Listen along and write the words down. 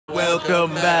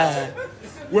welcome back.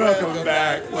 Welcome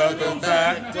back, welcome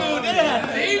back. Dude, they had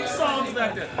theme songs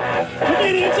back then.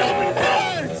 Comedians open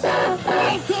cards!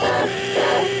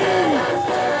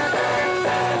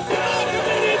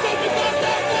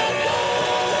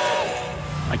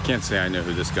 I can't say I know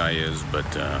who this guy is, but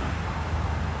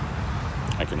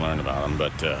I can learn about him.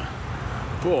 But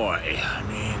boy, I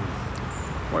mean,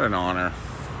 what an honor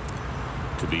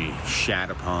to be shat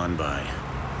upon by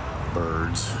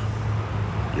birds.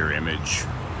 Your image,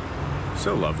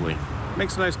 so lovely.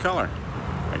 Makes a nice color,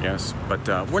 I guess. But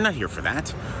we're not here for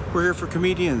that. We're here for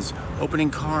comedians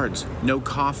opening cards, no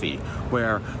coffee,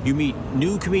 where you meet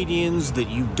new comedians that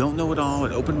you don't know at all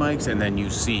at open mics, and then you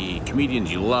see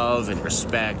comedians you love and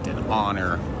respect and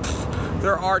honor.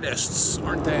 They're artists,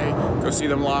 aren't they? Go see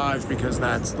them live, because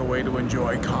that's the way to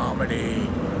enjoy comedy.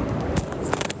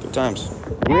 Good times.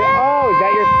 Oh, is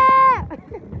that your...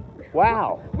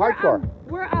 Wow, hardcore.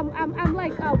 We're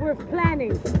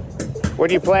planning. What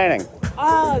are you planning?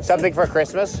 Something for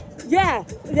Christmas? Yeah,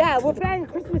 we're planning a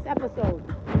Christmas episode.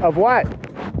 Of what?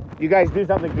 You guys do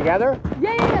something together?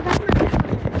 Yeah, that's my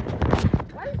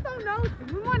Why are you so nosy?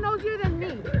 You're more nosier than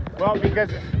me. Well, because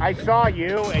I saw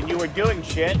you and you were doing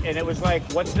shit, and it was like,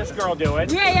 what's this girl doing?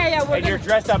 Yeah. And you're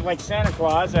dressed up like Santa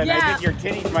Claus, and I think your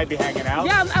titties might be hanging out.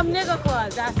 Yeah, I'm nigger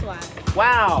Claus, that's why.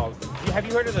 Wow. Have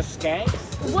you heard of the Skanks?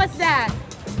 What's that?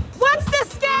 What's the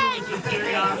Skanks?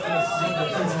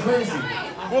 It's crazy.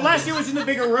 Well, last year was in the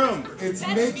bigger room. It's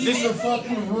making the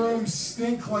fucking room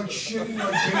stink like shit in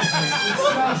your basement.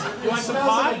 It smells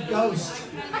like a ghost.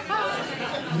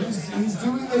 He's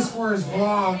doing this for his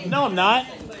vlog. No, I'm not.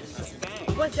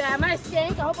 What's that? Am I a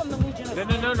skank? I hope I'm the Legion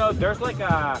of No. There's like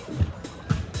a...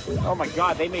 Oh my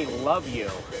God, they may love you.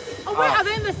 Oh, wait, are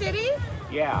they in the city?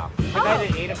 Yeah. Tonight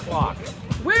at 8 o'clock.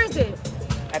 Where is it?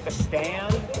 At the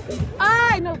Stand.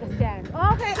 I know the Stand.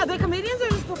 Okay, are they comedians or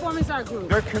just performance art group?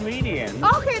 They're comedians.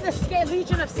 Okay, the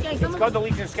Legion of Skanks. It's called the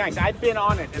Legion of Skanks. I've been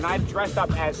on it, and I've dressed up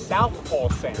as South Pole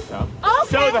Santa. Okay.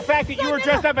 So the fact that you were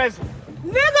dressed up as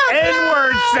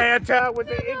N-word Santa was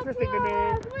interesting to me.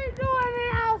 We're doing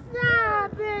it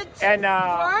outside, bitch. And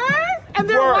and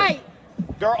they're white.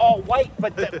 They're all white,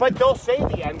 but they'll say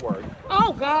the N-word.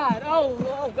 Oh God! Oh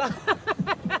God!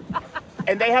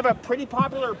 And they have a pretty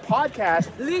popular podcast.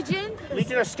 Legion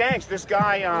of Skanks. This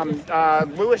guy,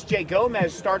 Louis J.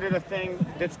 Gomez, started a thing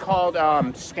that's called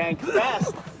Skank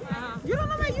Fest. You don't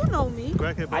know me. You know me.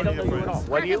 Crackhead Barney, I don't know you at all.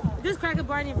 What are you? This is Crackhead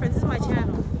Barney and Friends. This is my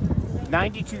channel.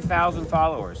 92,000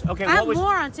 followers. Okay, I have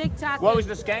more on TikTok. What was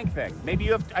the Skank thing? Maybe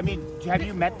you have. I mean, have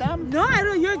you met them? No, I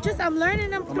don't. I'm learning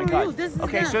them through you. This is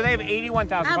okay, them. so they have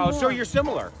 81,000 followers. So you're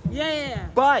similar. Yeah.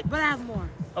 But I have more.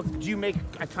 Do you make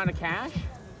a ton of cash?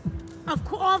 Of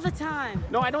course, all the time.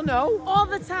 No, I don't know. All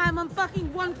the time. I'm fucking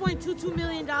 $1.22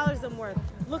 million I'm worth.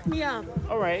 Look me up.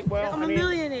 All right, well, I'm a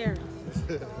millionaire.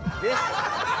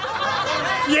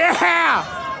 Yeah!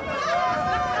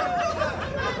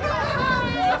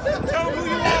 Tell them who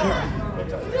you are.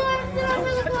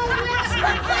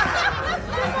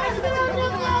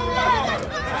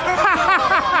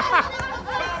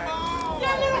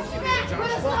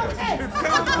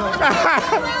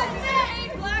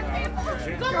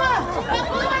 Come on! You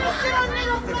want to sit on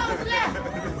nigga clothes left?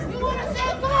 You want to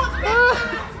sit? Come on! Come on!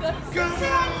 Sit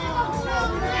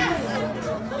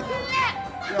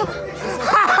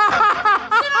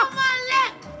on my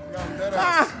lap!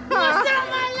 You want to sit on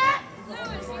my lap?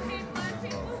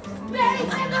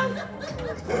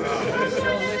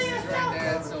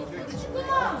 Come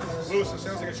on! Lewis, it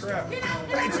sounds like a trap.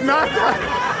 It's not that.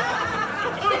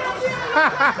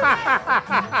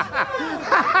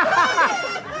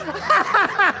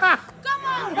 Come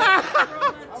on! I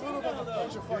want to know about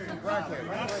your fucking crackhead.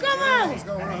 Come on! What's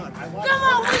going on?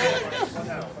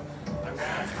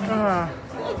 Come on!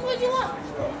 What do you want?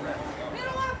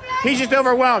 He's just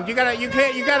overwhelmed. You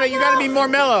gotta be more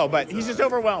mellow, but he's just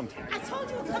overwhelmed. I told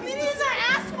you, comedians are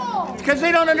assholes. Because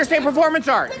they don't understand performance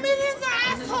art. Comedians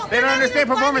are assholes. They don't understand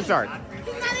performance art.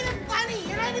 He's not even funny.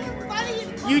 You're not even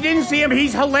funny. You didn't see him.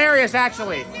 He's hilarious,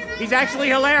 actually. He's actually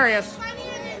hilarious.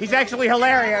 He's actually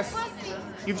hilarious.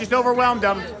 You've just overwhelmed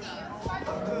him.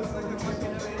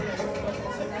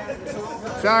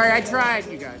 Sorry, I tried,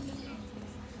 you guys.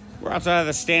 We're outside of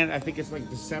the Stand. I think it's like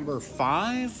December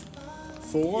 5,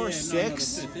 4,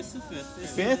 6. It's the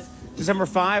 5th. 5th? December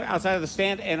 5, outside of the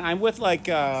Stand. And I'm with, like,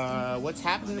 what's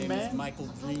happening, man? Michael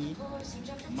Green.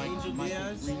 Angel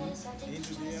Diaz.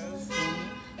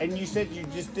 And you said you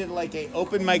just did, like, a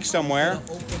open mic somewhere.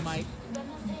 Open mic.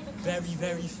 Very,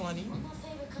 very funny.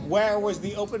 Where was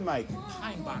the open mic?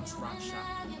 Pine Box Rock Shop.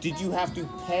 Did you have to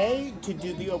pay to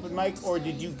do the open mic, or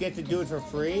did you get to do it for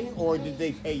free, or did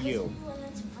they pay you?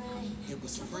 it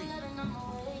was free.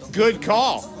 Good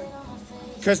call.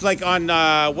 Because like on,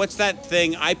 what's that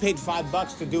thing? I paid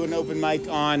 $5 to do an open mic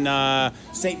on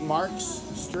St. Mark's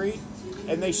Street.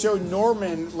 And they showed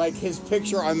Norman, like, his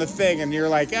picture on the thing. And you're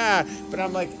like, but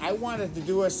I'm like, I wanted to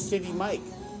do a city mic.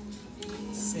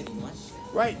 City mic?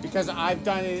 Right, because I've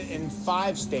done it in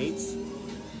 5 states.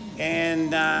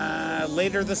 And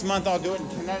later this month I'll do it in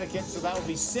Connecticut. So that will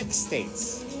be 6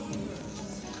 states.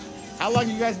 How long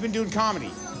have you guys been doing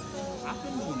comedy? I've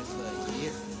been doing it for a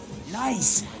year.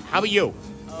 Nice. How about you?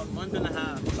 A month and a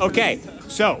half. Okay,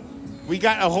 so we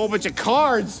got a whole bunch of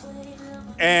cards,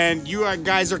 and you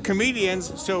guys are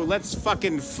comedians, so let's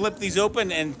fucking flip these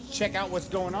open and check out what's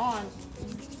going on.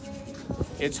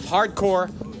 It's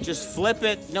hardcore. Just flip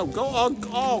it. No, go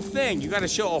all thing. You got to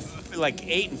show all, like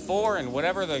 8 and 4 and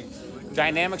whatever the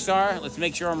dynamics are. Let's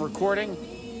make sure I'm recording.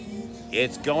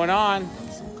 It's going on.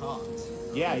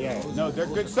 Yeah. No, they're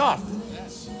good stuff.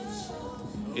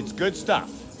 It's good stuff.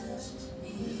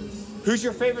 Who's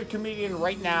your favorite comedian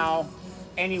right now,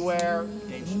 anywhere?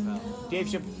 Dave Chappelle. Dave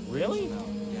Chappelle. Really?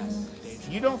 Yes, Dave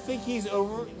Chappelle. You don't think he's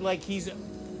over, like he's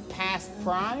past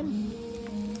prime?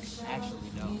 Actually,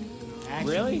 no.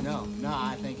 Really? No,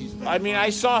 I think he's better. I mean,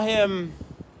 I saw him,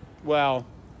 well,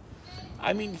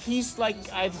 I mean, he's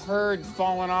like, I've heard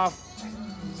falling off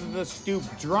the stoop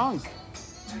drunk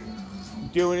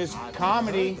doing his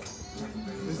comedy.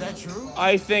 Is that true?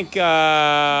 I think,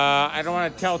 I don't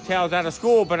want to tell tales out of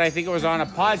school, but I think it was on a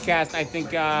podcast. I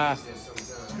think,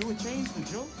 You would change the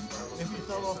joke if he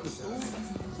fell off the stool?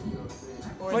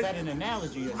 Or is that an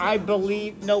analogy? I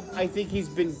believe, no, I think he's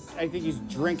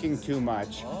drinking too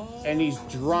much. And he's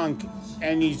drunk,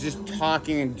 and he's just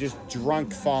talking and just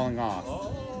drunk falling off.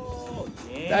 Oh,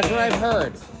 yeah. That's what I've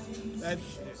heard.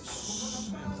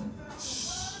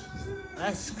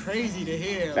 That's crazy to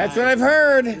hear. That's what I've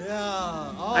heard. Yeah.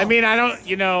 Oh, I mean, I don't,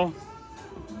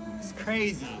 it's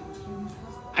crazy.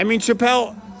 I mean,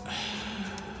 Chappelle,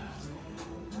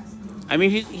 I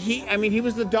mean, he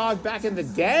was the dog back in the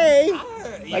day.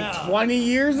 Like 20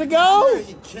 years ago?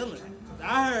 You're killing it.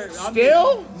 I heard.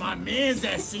 Still? My man's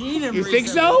that seen him. You think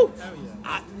recently. so? Oh,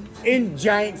 yeah. In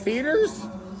giant theaters?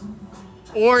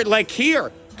 Or like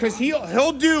here? Because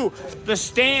he'll do the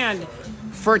stand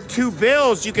for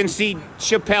 $2. You can see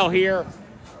Chappelle here.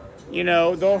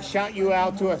 They'll shout you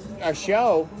out to a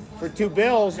show for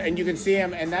 $2 and you can see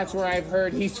him. And that's where I've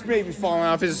heard he's maybe falling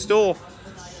off his stool.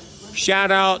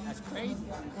 Shout out. That's crazy.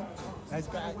 That's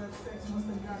bad.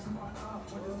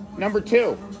 Number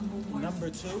 2. Number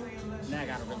 2. Now I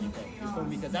gotta really think. You feel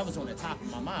me? Because that was on the top of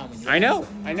my mind when you. I know.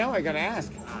 I gotta ask.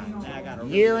 Now I gotta.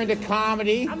 Really Year into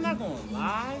comedy. I'm not gonna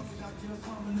lie.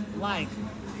 Like,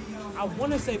 I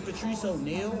want to say Patrice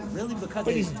O'Neal, really, because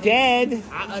But he's dead.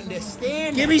 I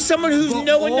understand. Give me someone who's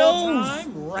no one knows.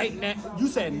 Time, right now, you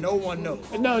said no one knows.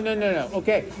 No.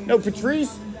 Okay. No,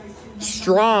 Patrice,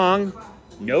 strong,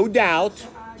 no doubt.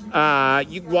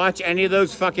 You watch any of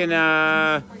those fucking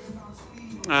But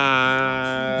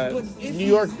if New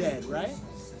York. he's dead, right?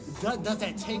 Does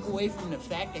that take away from the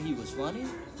fact that he was funny?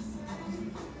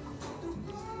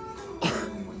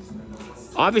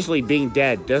 Obviously, being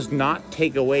dead does not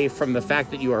take away from the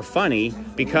fact that you are funny,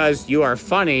 because you are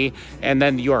funny and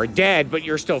then you are dead, but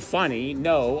you're still funny.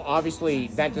 No, obviously,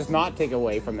 that does not take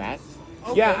away from that.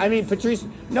 Okay. Yeah, I mean, Patrice,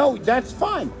 no, that's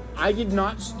fine. I did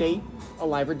not state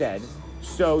alive or dead.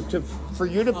 So for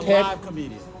you to A pick. live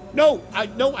comedian. No, I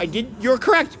did. You're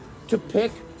correct to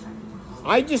pick.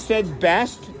 I just said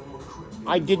best.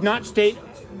 I did not state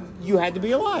you had to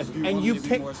be alive, and you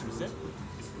picked. More specific?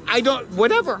 I don't.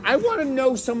 Whatever. I want to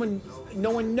know someone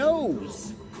no one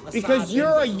knows, because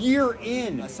you're a year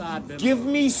in. Assad Bimbo.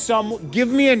 Give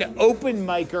me an open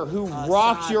micer who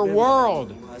rocks your Bimbo.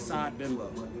 world. Assad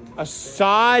Bimbo.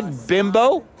 Assad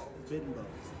Bimbo. Bimbo.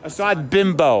 Assad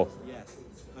Bimbo. Yes.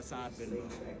 Assad Bimbo.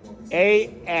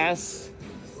 ASAD.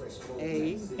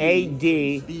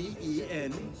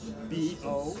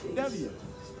 BENBOW.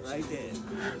 Right there.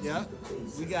 Yeah.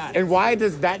 We got it. And why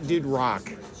does that dude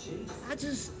rock? I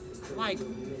just like.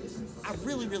 I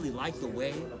really, really like the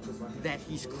way that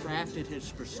he's crafted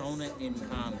his persona in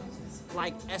comedy.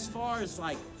 Like, as far as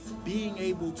like being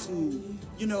able to,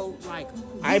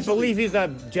 I believe he's a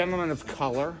gentleman of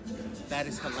color. that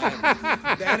is hilarious.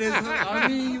 That is, I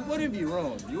mean, you wouldn't be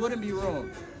wrong.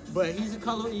 But he's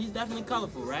definitely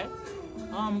colorful, right?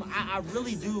 I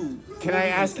really do. Can I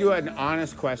ask you an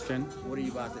honest question? What are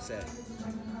you about to say?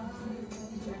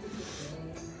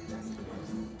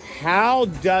 How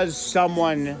does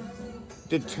someone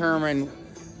determine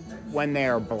when they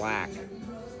are black?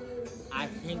 I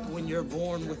think when you're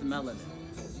born with melanin,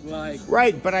 like,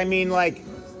 Right, but I mean, like,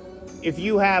 if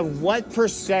you have, what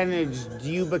percentage do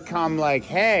you become like,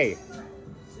 hey?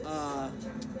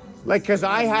 Like, because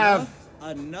I have...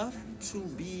 Enough to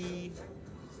be,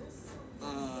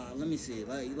 let me see,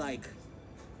 like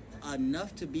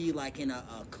enough to be like in a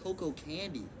cocoa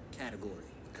candy category.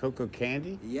 Cocoa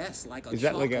candy? Yes, like a Is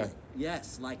chocolate. that like a...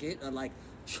 Yes, like it, like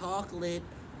chocolate,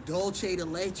 dulce de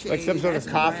leche. Like some sort of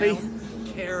coffee?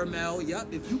 Caramel, yep.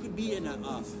 If you could be in a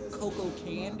cocoa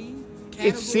candy category.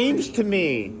 It seems to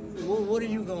me... What are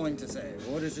you going to say?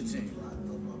 What does it seem?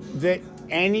 That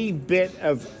any bit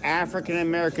of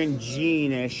African-American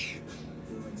gene-ish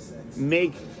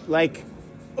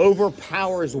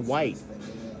overpowers white.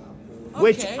 Okay.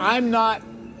 Which I'm not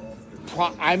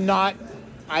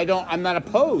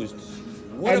opposed.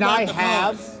 What and about I the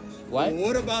have cars? what?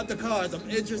 What about the cars? I'm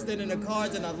interested in the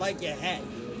cars and I like your hat.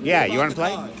 Yeah, What you want to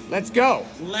about play? the cars? Let's go.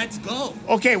 Let's go.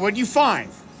 Okay, what'd you find?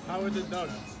 Howard the Duck.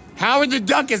 Howard the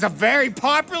Duck is a very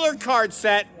popular card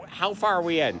set. How far are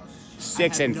we in?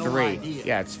 6 have and no 3. idea.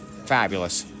 Yeah, it's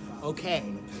fabulous. Okay.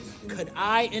 Could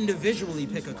I individually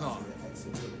pick a card?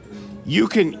 You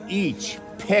can each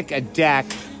pick a deck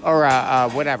or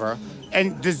whatever,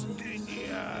 and this. Let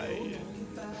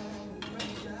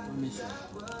me see.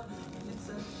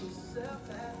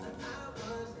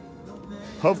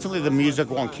 Hopefully, the music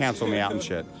won't cancel me out and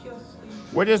shit.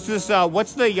 What is this?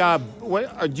 What's the?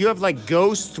 Do you have like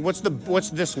ghosts? What's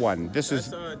this one? This is.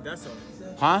 Dessa.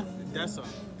 Huh? Dessa.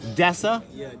 Dessa?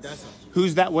 Yeah, Dessa.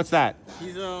 Who's that? What's that?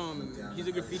 He's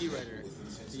a graffiti writer.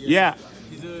 Yeah.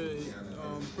 He's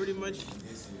pretty much.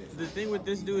 The thing with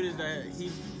this dude is that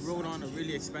he wrote on a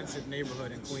really expensive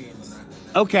neighborhood in Queens,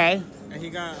 Okay. and he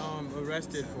got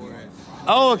arrested for it.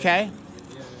 Oh, okay.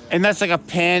 And that's like a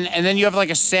pin, and then you have like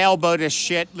a sailboat of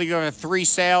shit. Like you have a 3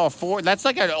 sail, a 4. That's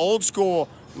like an old school.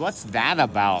 What's that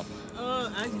about?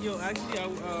 I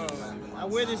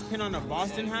wear this pin on a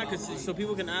Boston hat so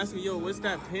people can ask me, yo, what's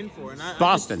that pin for? And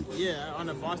Boston. Yeah, on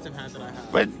a Boston hat that I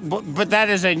have. But that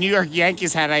is a New York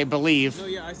Yankees hat, I believe. No,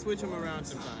 yeah, I switch them around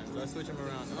sometimes.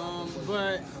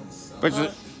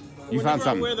 You found whenever I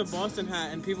something. wear the Boston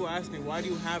hat and people ask me, why do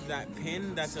you have that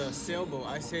pin that's a sailboat?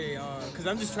 I say, because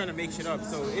I'm just trying to make shit up.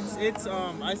 So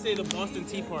I say the Boston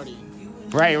Tea Party.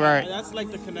 Right. That's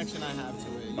like the connection I have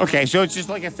to it. Okay, so it's just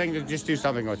like a thing to just do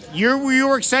something with. You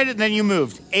were excited, and then you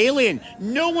moved. Alien.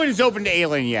 No one is open to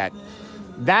Alien yet.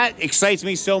 That excites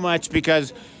me so much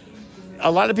because a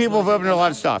lot of people have opened a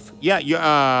lot of stuff.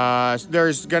 Yeah,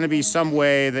 there's going to be some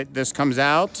way that this comes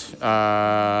out.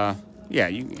 God,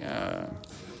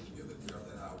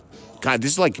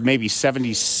 this is like maybe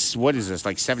 70. What is this?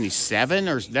 Like 77,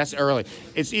 or that's early.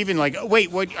 It's even like. Wait,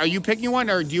 what? Are you picking one,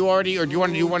 or do you want to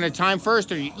do one at a time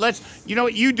first, or you know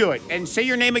what? You do it and say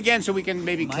your name again so we can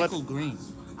maybe clip. Michael Green.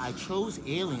 I chose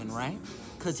Alien, right?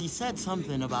 Because he said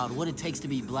something about what it takes to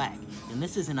be black, and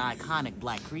this is an iconic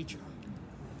black creature.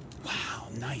 Wow,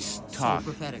 nice talk. So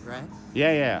prophetic, right?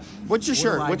 Yeah. What's your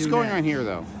shirt? do I What's do going now? on here,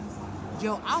 though?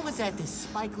 Yo, I was at this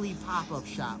Spike Lee pop-up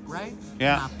shop, right?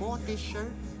 Yeah. And I bought this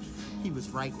shirt. He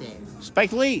was right there.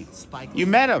 Spike Lee. Spike Lee. You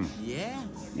met him. Yeah.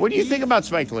 What do you think about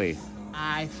Spike Lee?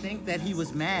 I think that he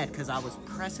was mad because I was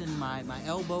pressing my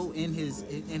elbow in his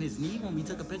knee when we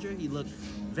took a picture. He looked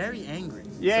very angry.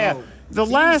 Yeah. So, The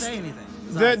he last. didn't say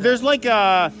anything. There's like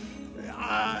I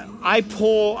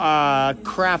pull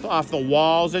crap off the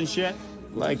walls and shit,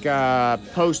 like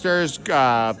posters,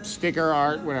 sticker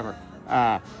art, whatever,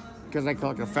 because I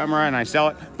collect ephemera and I sell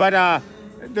it. But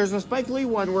there's a Spike Lee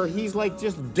one where he's like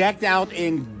just decked out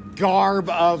in garb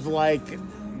of like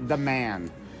the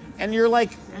man, and you're like,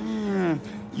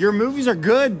 your movies are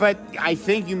good, but I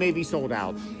think you may be sold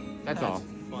out. That's all.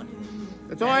 Funny.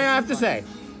 That's all I have to say.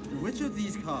 Which of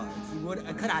these cards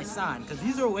could I sign? Because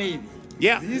these are wavy.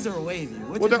 Yeah. These are wavy.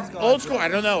 Which Well, of these they're cards old school. I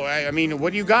don't know. I mean,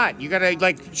 what do you got? You gotta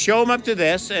like show them up to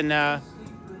this, and I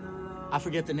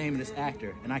forget the name of this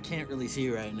actor, and I can't really see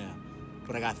it right now.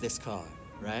 But I got this card,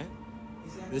 right?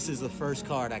 This is the first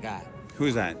card I got.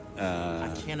 who's that?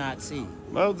 I cannot see.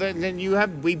 Well, then you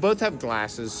have. We both have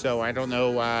glasses, so I don't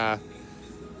know.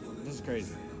 This is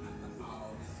crazy.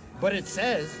 But it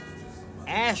says,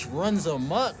 Ash runs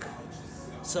amok.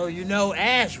 So you know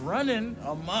Ash running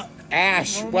amok.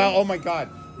 Ash. Well, oh my God.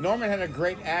 Norman had a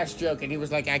great Ash joke, and he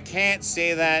was like, I can't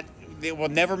say that. It will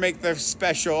never make the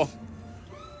special.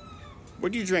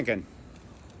 What are you drinking?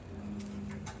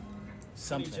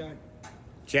 Something.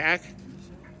 Jack?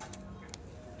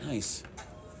 Nice.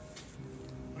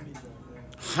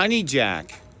 Honey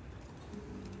Jack.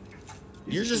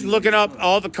 You're just looking up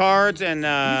all the cards and These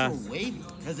are wavy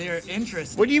because they're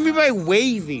interesting. what do you mean by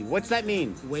wavy? What's that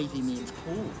mean? Wavy means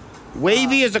cool.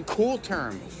 Wavy is a cool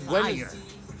term. What is- Fire.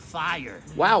 Fire.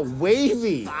 Wow,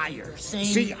 wavy. Fire. Same.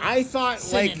 See, I thought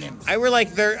synonyms.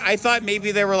 I thought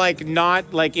maybe they were like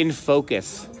not like in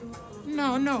focus.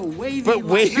 No, wavy. But like,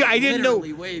 wavy, not I didn't know.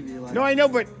 literally wavy. Like, No, I know,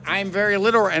 but I'm very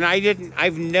literal, and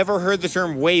I've never heard the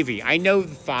term wavy. I know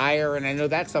fire and I know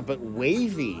that stuff, but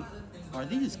wavy. Are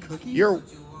these cookies?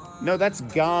 No, that's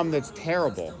gum. That's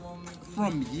terrible.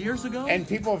 From years ago? And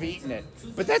people have eaten it,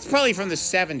 but that's probably from the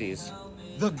 70s.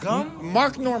 The gum?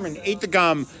 Mark Norman ate the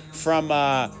gum from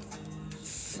not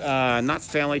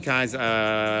Family Ties,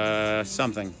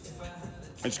 something.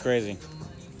 It's crazy.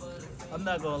 I'm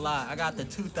not gonna lie, I got the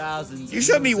 2000s. You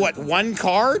showed me what, one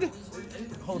card?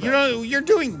 Hold You up. know, you're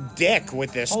doing dick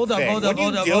with this Hold up, thing. hold What up, are you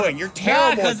hold up, doing? hold up. You're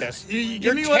terrible Yeah, with this. Give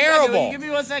You're me 1 terrible. second. Give me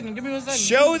 1 second. Give me 1 second.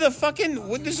 Show the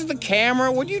fucking. This is the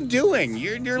camera. What are you doing?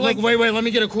 You're Look, like. wait. Let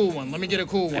me get a cool one. Let me get a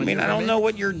cool one. I mean, You I feel don't me? know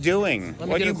what you're doing. Let me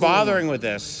What are get you a cool bothering one. with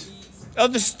this? Oh,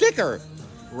 the sticker.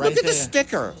 Right Look at the there.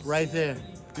 sticker. Right there.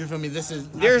 You feel me? This is.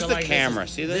 I There's feel the like camera. This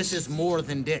is, See this? This is more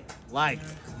than dick. Like,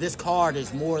 this card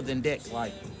is more than dick.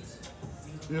 Like.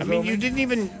 I mean, you didn't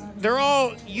even. They're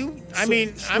all you. I mean,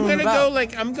 I'm screwing gonna about. go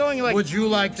like. I'm going like. Would you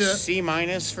like to C-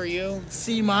 for you?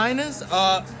 C minus? You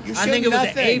I showed think it was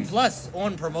nothing. an A plus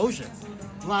on promotion.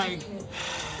 Like,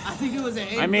 I think it was an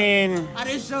A. I mean, I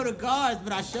didn't show the cards,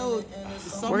 but I showed.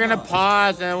 Some we're gonna cards.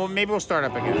 pause and maybe we'll start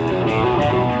up again.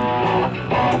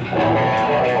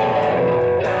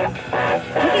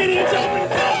 Comedians open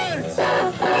cards!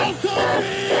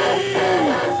 Welcome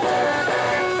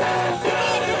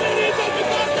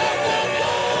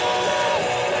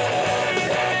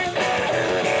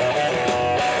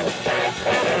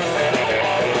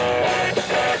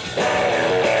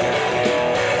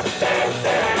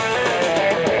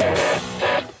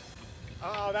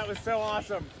Oh, that was so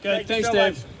awesome. Good, Thank you thanks, so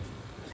Dave. much.